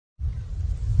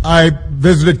I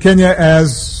visited Kenya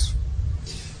as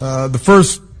the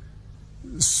first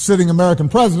sitting American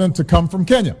president to come from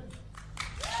Kenya.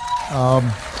 He has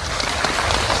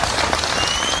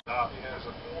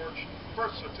a forged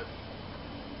birth certificate.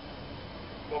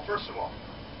 Well, first of all,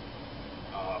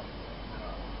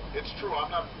 it's true,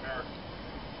 I'm not American.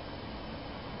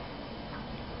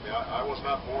 I was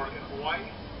not born in Hawaii.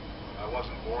 I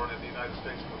wasn't born in the United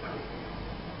States of America.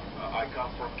 I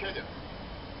come from Kenya.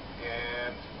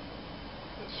 And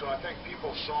so I think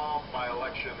people saw my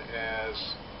election as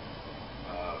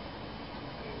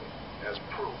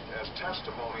proof, as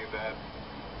testimony that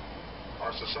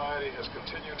our society has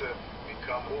continued to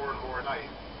become more and more united.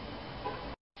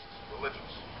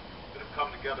 Religions that have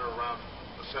come together around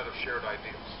a set of shared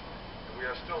ideals. And we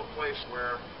are still a place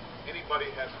where anybody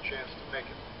has a chance to make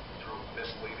it through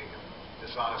misleading and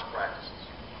dishonest practices,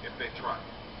 if they try.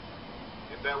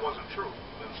 If that wasn't true,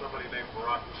 then somebody named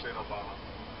Barack Hussein Obama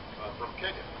from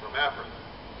Kenya, from Africa,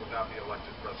 would not be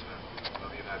elected president of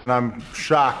the United States. And I'm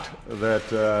shocked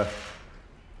that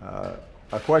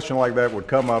a question like that would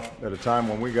come up at a time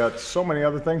when we got so many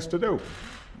other things to do.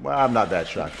 Well, I'm not that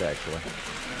shocked, actually.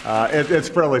 It's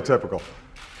fairly typical.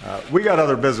 We got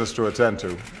other business to attend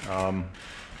to.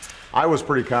 I was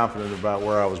pretty confident about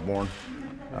where I was born.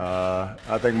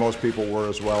 I think most people were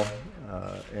as well.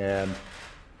 And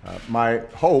my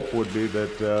hope would be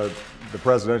that the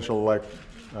presidential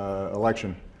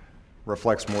election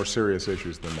reflects more serious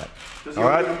issues than that. All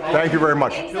right? Thank you very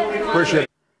much. Appreciate it.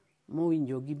 I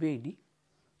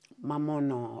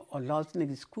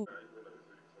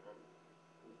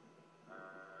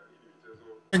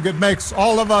think it makes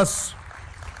all of us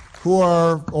who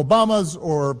are Obamas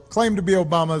or claim to be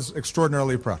Obamas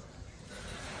extraordinarily proud.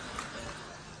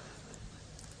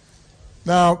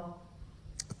 Now,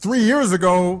 3 years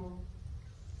ago,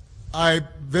 I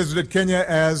visited Kenya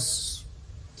as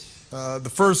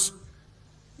the first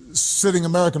sitting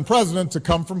American president to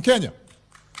come from Kenya.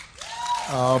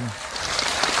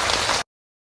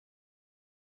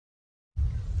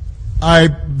 I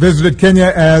visited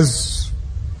Kenya as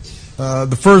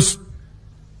the first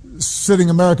sitting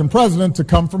American president to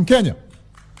come from Kenya.